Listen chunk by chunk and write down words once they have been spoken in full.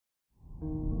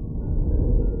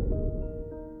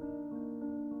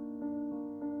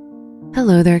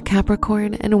Hello there,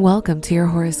 Capricorn, and welcome to your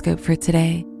horoscope for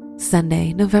today,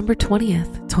 Sunday, November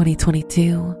 20th,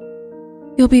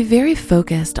 2022. You'll be very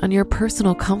focused on your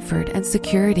personal comfort and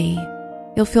security.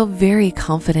 You'll feel very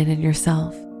confident in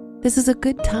yourself. This is a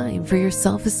good time for your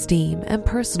self-esteem and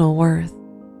personal worth.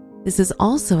 This is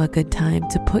also a good time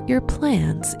to put your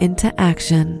plans into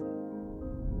action.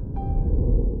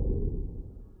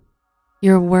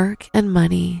 Your work and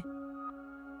money.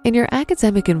 In your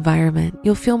academic environment,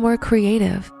 you'll feel more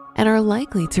creative and are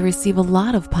likely to receive a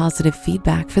lot of positive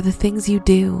feedback for the things you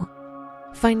do.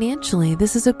 Financially,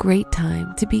 this is a great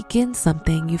time to begin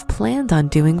something you've planned on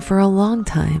doing for a long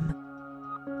time.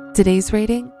 Today's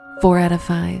rating, 4 out of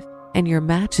 5, and your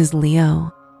match is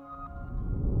Leo.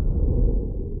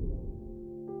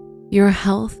 Your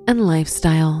health and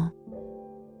lifestyle.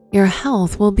 Your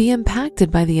health will be impacted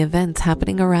by the events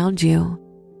happening around you,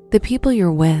 the people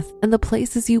you're with, and the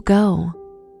places you go.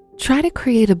 Try to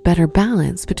create a better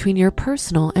balance between your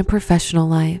personal and professional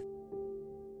life.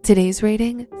 Today's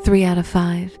rating, 3 out of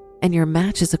 5, and your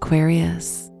match is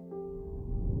Aquarius.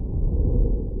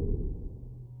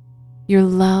 Your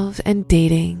love and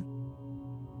dating.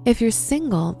 If you're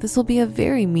single, this will be a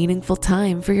very meaningful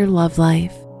time for your love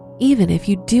life, even if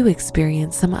you do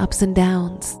experience some ups and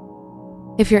downs.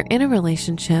 If you're in a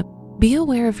relationship, be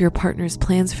aware of your partner's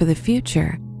plans for the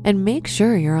future and make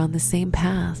sure you're on the same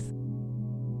path.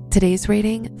 Today's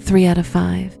rating, 3 out of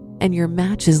 5, and your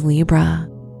match is Libra.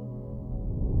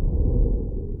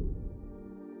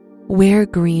 Wear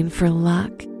green for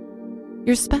luck.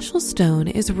 Your special stone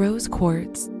is rose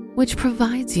quartz, which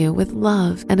provides you with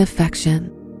love and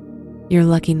affection. Your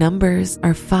lucky numbers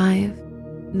are 5,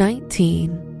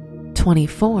 19,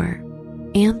 24,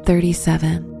 and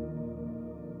 37.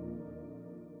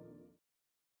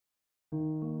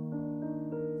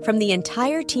 From the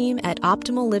entire team at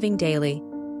Optimal Living Daily,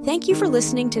 thank you for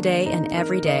listening today and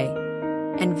every day.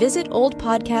 And visit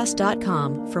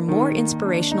oldpodcast.com for more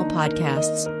inspirational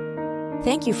podcasts.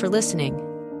 Thank you for listening.